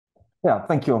Yeah,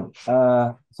 thank you.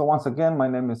 So once again, my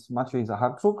name is Maciej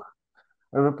Zacharczuk.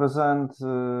 I represent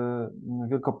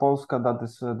Wielkopolska, that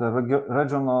is the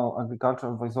Regional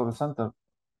Agriculture Advisory Center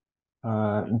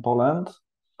in Poland.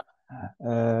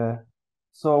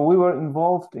 So we were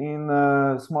involved in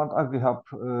Smart AgriHub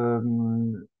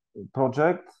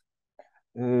project.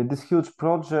 This huge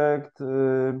project, we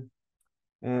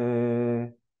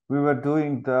were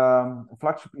doing the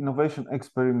flagship innovation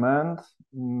experiment.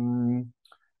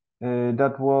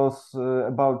 That was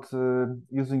about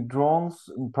using drones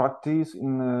in practice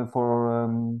for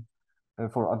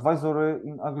advisory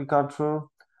in agriculture.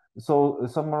 So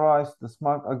summarize the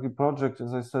Smart Agri project.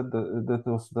 As I said, that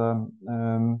was the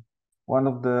one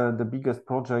of the biggest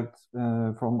projects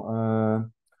from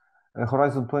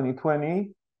Horizon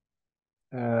 2020.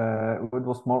 It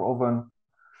was more than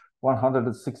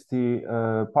 160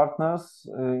 partners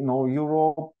in all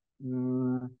Europe.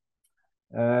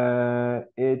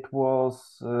 It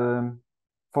was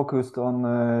focused on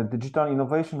digital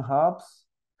innovation hubs,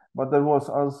 but there was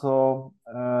also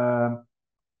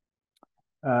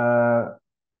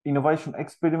innovation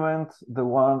experiment. The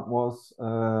one was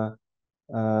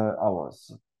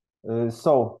ours.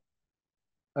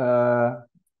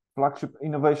 Flagship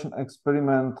innovation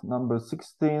experiment number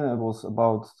 16. It was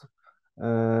about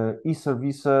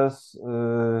e-services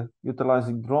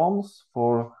utilizing drones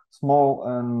for small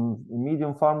and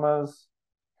medium farmers.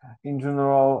 In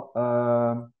general,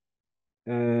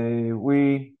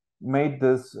 we made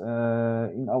this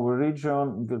in our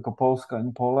region, in Wielkopolska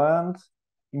in Poland,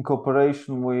 in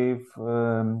cooperation with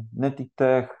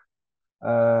NTI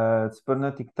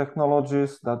cybernetic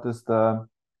technologies, that is the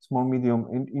small medium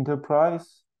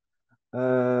enterprise.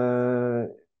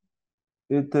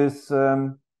 It is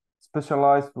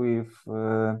specialized with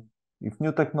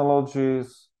new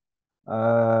technologies,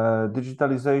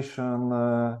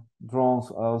 digitalization,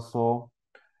 drones also.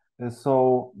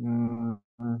 So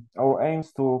our aim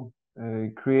is to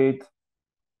create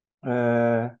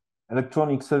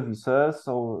electronic services,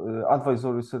 so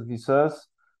advisory services.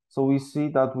 So we see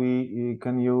that we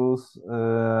can use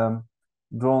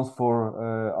drones for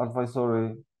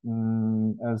advisory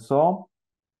also.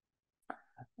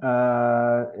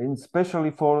 And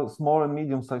especially for small and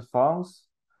medium-sized farms,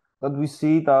 that we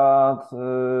see that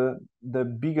the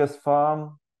biggest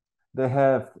farm, they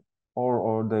have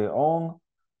or they own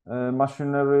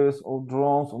machineries or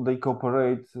drones, or they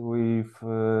cooperate with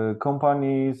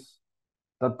companies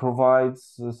that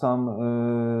provides some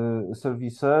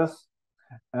services.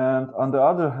 And on the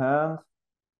other hand,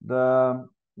 the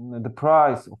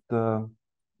price of the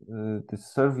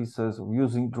services of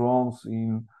using drones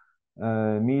in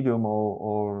medium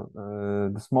or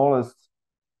the smaller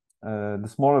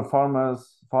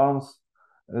farms,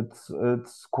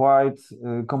 it's quite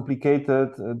complicated.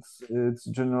 It's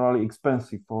generally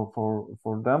expensive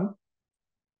for them.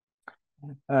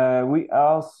 We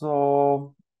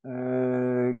also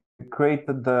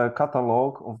created the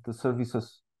catalog of the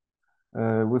services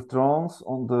with drones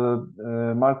on the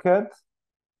market,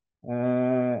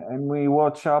 and we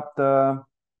watch up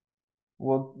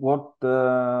what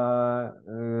the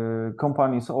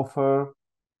companies offer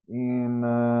in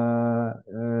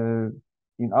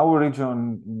our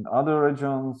region, in other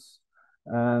regions,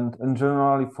 and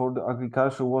generally for the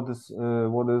agriculture, what is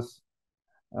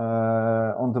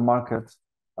on the market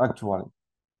actually.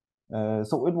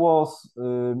 So it was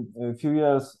a few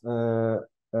years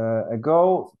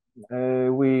ago.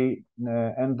 We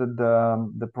ended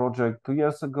the project 2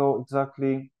 years ago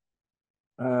exactly,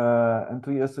 and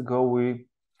 2 years ago we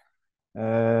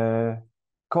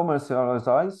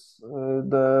commercialize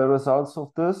the results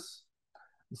of this.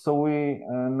 So we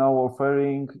now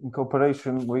offering in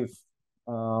cooperation with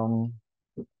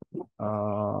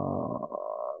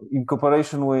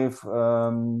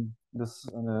this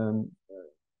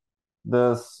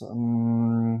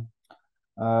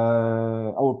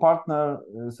our partner,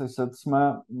 as I said,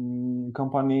 SME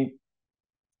company.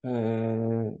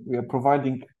 We are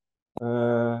providing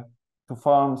to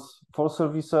farms 4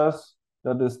 services.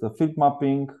 That is the field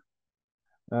mapping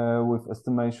with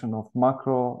estimation of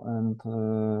macro and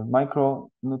micro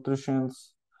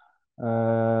nutrients,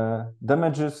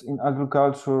 damages in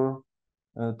agriculture,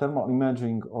 thermal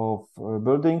imaging of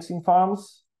buildings in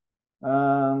farms,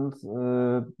 and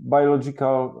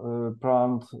biological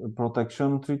plant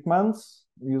protection treatments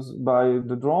used by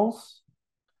the drones.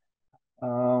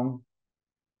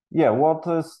 Yeah, what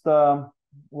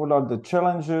are the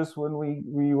challenges when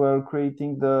we were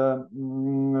creating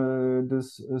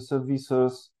these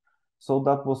services? So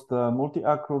that was the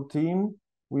multi-acro team.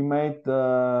 We made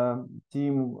the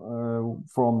team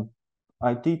from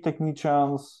IT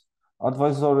technicians,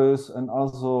 advisories and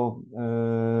also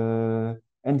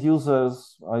end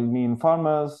users, I mean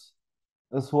farmers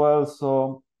as well.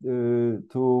 So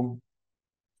to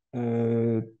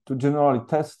generally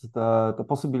test the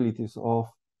possibilities of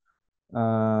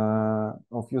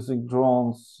using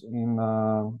drones in,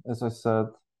 as I said,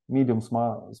 medium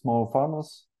small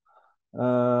farmers.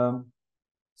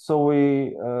 So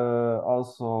we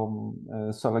also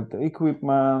select the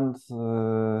equipment.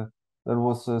 There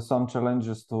was some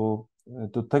challenges to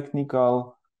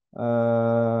technical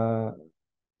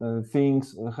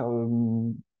things.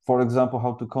 For example,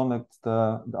 how to connect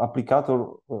the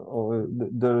applicator.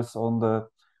 There's on the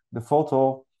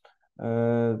photo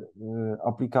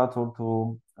applicator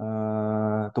to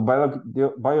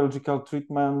biological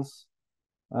treatments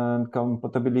and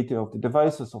compatibility of the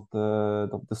devices of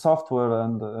the software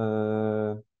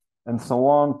and so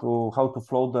on, to how to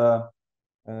flow the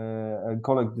and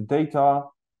collect the data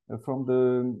from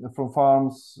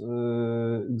farms,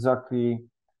 exactly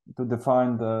to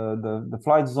define the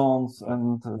flight zones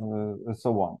and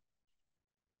so on.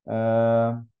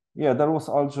 Yeah, there was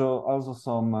also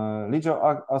some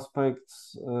leisure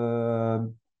aspects.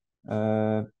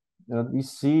 That we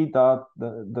see that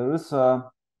there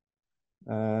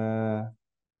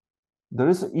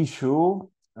is an issue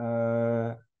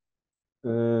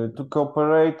to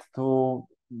cooperate to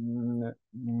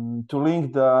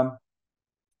link the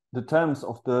terms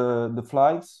of the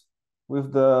flights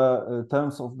with the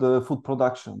terms of the food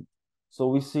production. So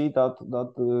we see that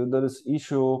there is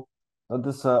issue that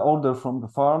is order from the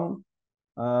farm,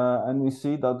 and we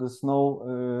see that there's no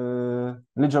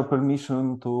legal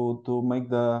permission to make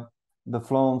the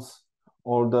flights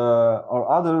or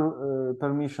other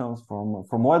permissions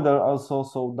from weather also.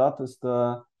 So that is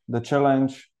the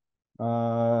challenge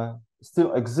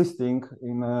still existing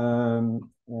in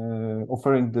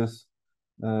offering this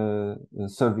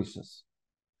services.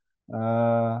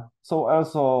 So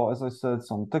also, as I said,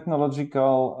 some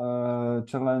technological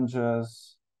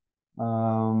challenges.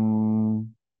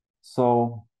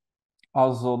 So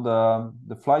also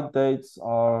the flight dates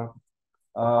are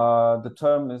the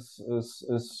term is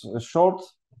short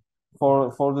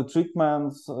for the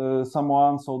treatments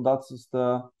someone. So that is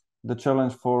the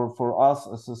challenge for us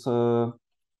as an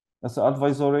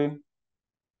advisory.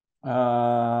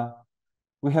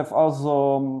 We have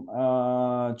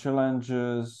also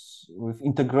challenges with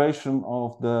integration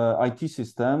of the IT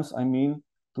systems. I mean,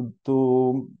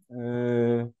 to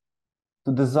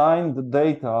design the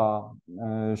data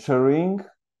sharing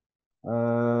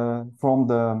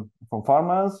from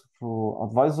farmers through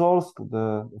advisors to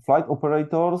the flight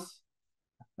operators.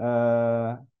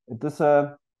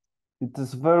 It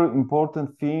is very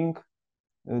important thing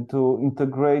to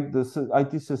integrate the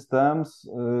IT systems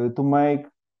to make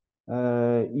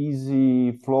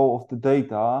easy flow of the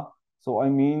data. So I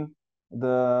mean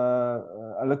the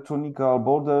electronical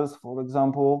borders, for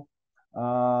example,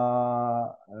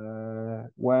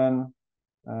 when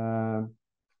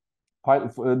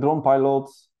drone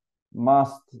pilots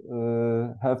must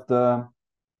have the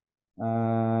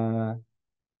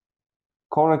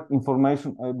correct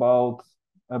information about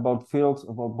fields,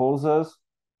 about borders,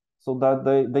 so that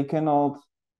they cannot,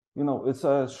 it's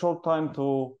a short time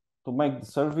to make the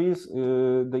service.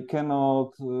 They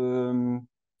cannot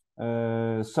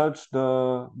search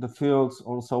the fields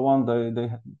or so on.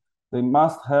 They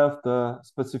must have the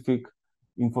specific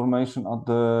information at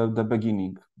the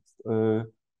beginning,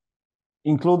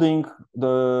 including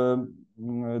the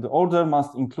order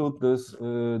must include this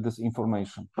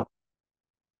information.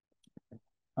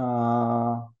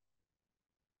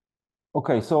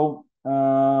 Okay, so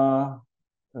our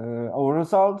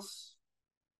results.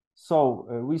 So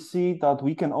we see that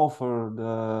we can offer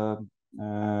the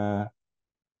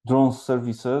drone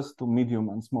services to medium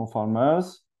and small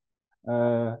farmers,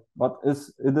 but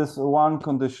it is one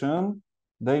condition: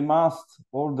 they must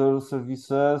order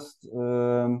services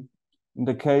in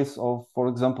the case of, for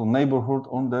example, neighborhood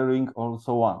ordering or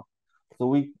so on. So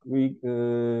we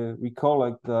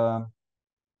collect the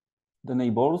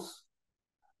neighbors.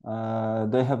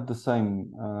 They have the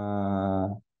same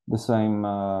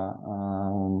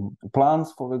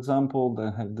plans, for example.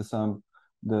 They have the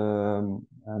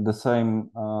same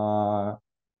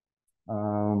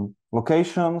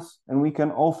locations, and we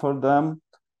can offer them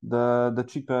the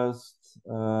cheapest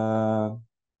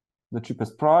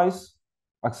price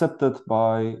accepted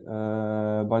by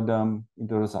them in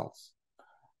the results.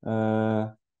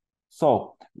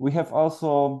 So we have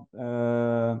also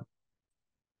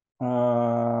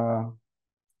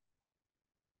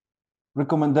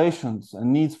recommendations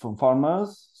and needs from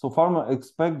farmers. So farmers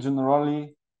expect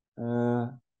generally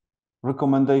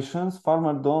recommendations.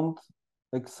 Farmers don't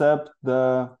accept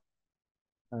the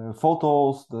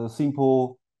photos, the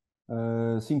simple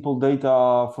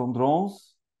data from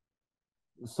drones.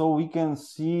 So we can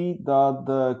see that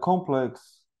the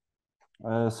complex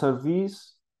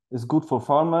service is good for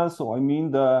farmers. So I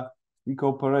mean we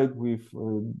cooperate with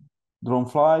drone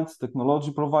flights,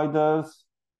 technology providers,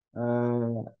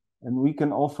 and we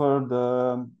can offer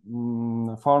the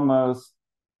farmers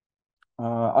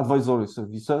advisory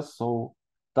services. So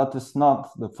that is not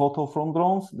the photo from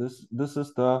drones. This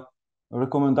is the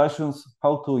recommendations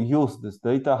how to use this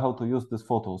data, how to use these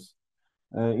photos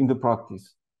in the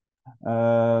practice.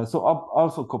 So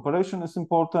also cooperation is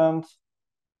important,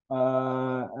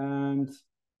 and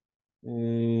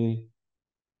in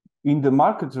the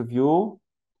market review,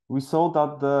 we saw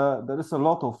that there is a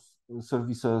lot of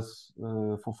services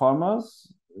for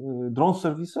farmers, drone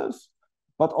services,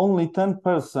 but only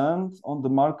 10% on the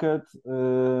market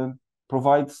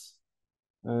provides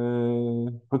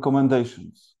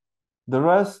recommendations. The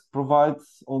rest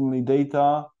provides only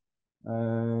data,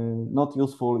 not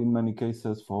useful in many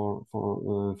cases for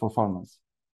farmers.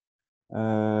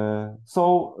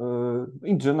 So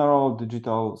in general,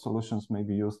 digital solutions may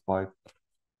be used by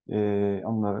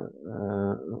on a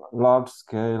large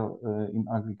scale in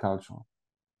agriculture.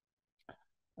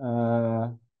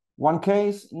 One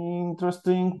case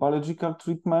interesting, biological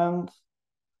treatment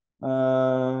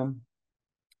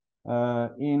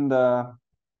in the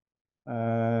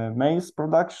maize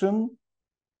production.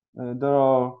 There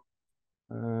are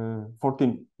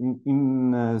 14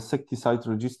 insecticide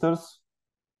registers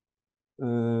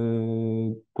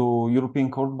to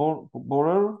European court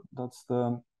border. That's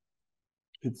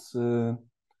it's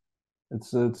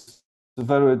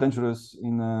very dangerous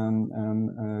in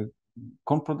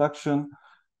corn production.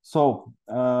 So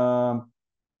there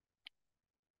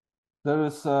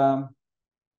is a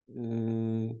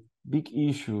big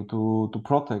issue to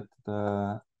protect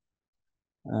the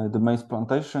maize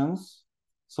plantations.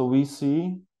 So we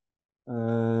see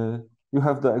you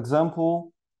have the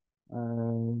example.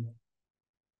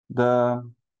 The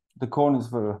corn is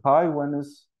very high when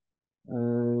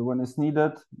it's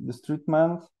needed, this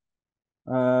treatment,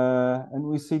 and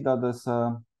we see that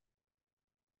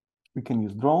we can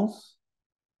use drones.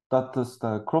 That is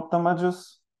the crop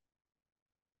damages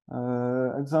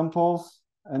examples,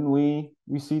 and we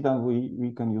see that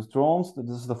we can use drones. This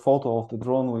is the photo of the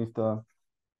drone with the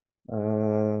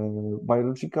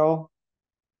biological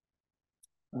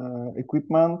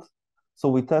equipment. So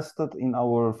we tested in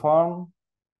our farm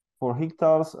for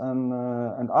hectares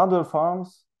and other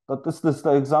farms. But this is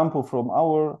the example from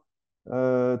our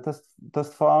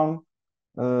test farm.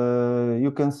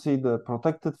 You can see the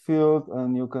protected field,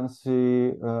 and you can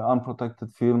see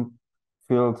unprotected field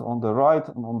on the right,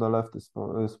 and on the left is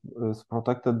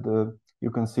protected.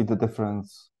 You can see the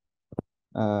difference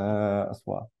as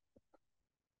well.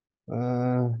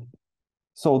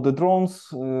 So the drones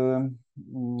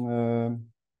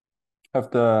have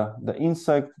the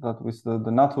insect that with the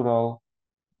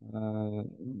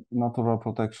natural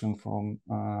protection from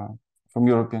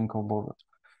European court border.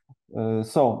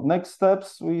 So next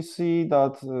steps, we see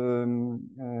that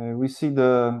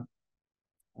the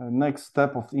next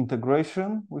step of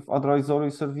integration with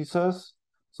advisory services.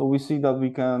 So we see that we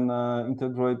can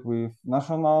integrate with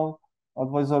national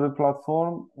advisory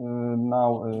platform.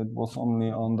 Now it was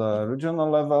only on the regional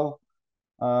level.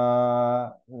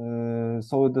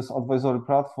 So this advisory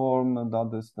platform,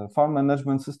 that is the farm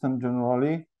management system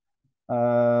generally.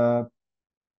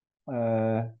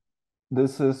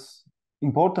 This is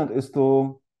important is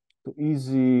to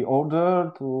easy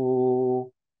order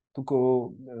to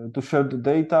share the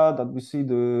data, that we see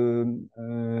the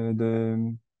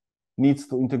needs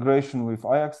to integration with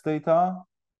Ajax data.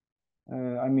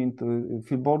 I mean to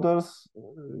field borders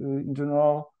in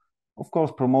general. Of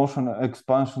course, promotion,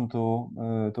 expansion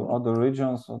to other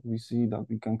regions, that we see that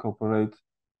we can cooperate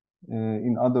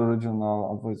in other regional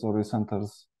advisory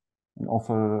centers and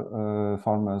offer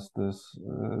farmers the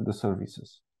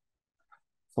services.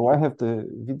 So I have the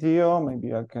video.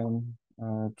 Maybe I can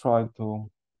try to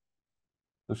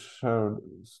share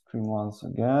the screen once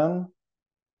again.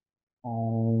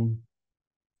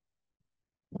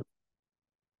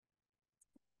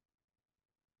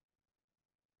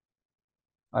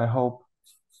 I hope.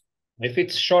 If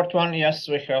it's short one, yes,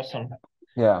 we have some.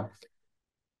 Yeah.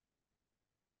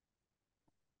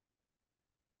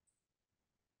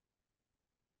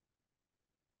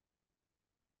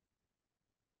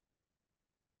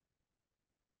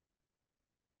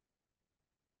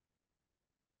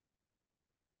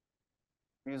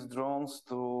 We use drones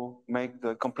to make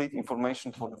the complete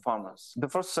information for the farmers. The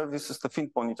first service is the field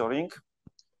monitoring.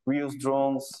 We use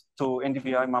drones to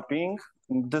NDVI mapping.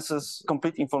 This is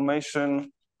complete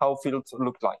information how fields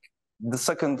look like. The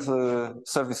second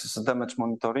service is damage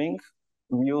monitoring.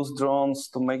 We use drones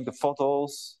to make the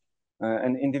photos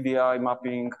and NDVI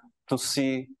mapping to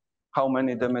see how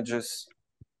many damages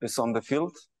is on the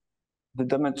field. The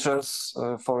damages,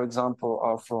 for example,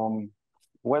 are from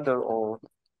weather or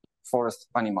forest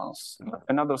animals.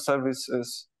 Another service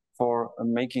is for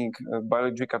making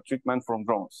biological treatment from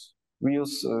drones. We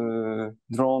use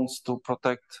drones to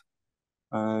protect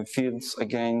fields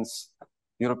against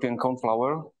European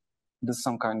cornflower. This is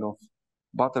some kind of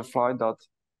butterfly that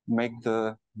make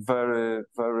the very,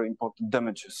 very important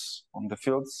damages on the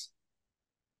fields.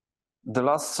 The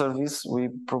last service we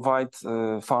provide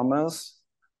farmers,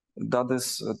 that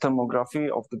is thermography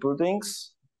of the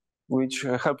buildings, which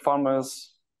help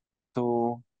farmers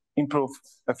to improve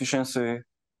efficiency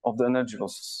of the energy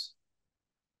losses.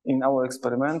 In our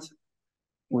experiment,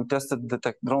 we tested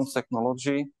the drones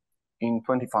technology in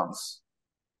 20 farms.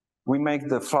 We make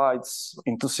the flights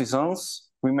in 2 seasons.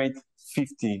 We made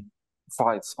 50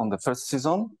 flights on the first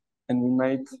season, and we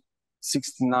made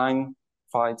 69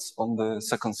 flights on the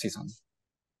second season.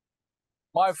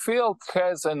 My field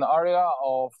has an area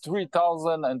of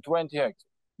 3,020 hectares.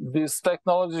 This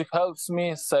technology helps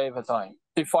me save time.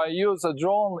 If I use a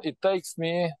drone, it takes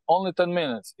me only 10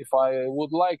 minutes. If I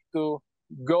would like to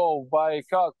go by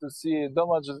car to see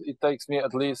damages, it takes me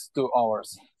at least 2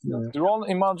 hours. Yeah. Drone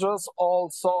images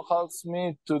also helps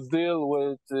me to deal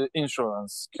with the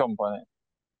insurance company.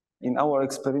 In our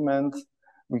experiment,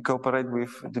 we cooperate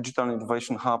with digital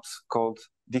innovation hubs called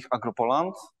DIG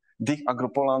AgroPoland. DIG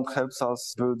AgroPoland helps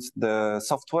us build the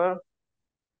software.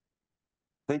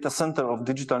 Data Center of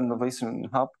Digital Innovation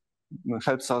Hub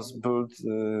helps us build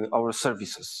our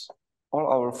services. All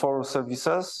our 4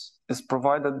 services is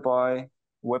provided by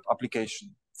web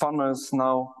application. Farmers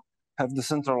now have the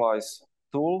centralized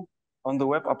tool. On the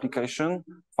web application,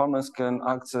 farmers can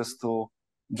access to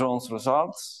drones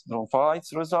results, drone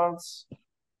flights results,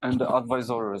 and the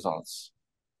advisory results.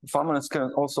 Farmers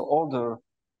can also order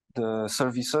the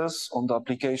services on the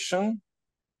application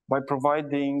by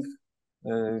providing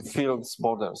fields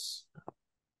borders.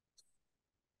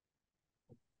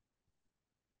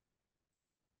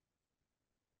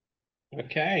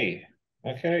 Okay,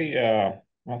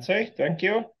 Maciej, thank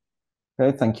you.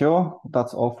 Okay, thank you.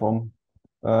 That's all from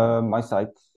my side.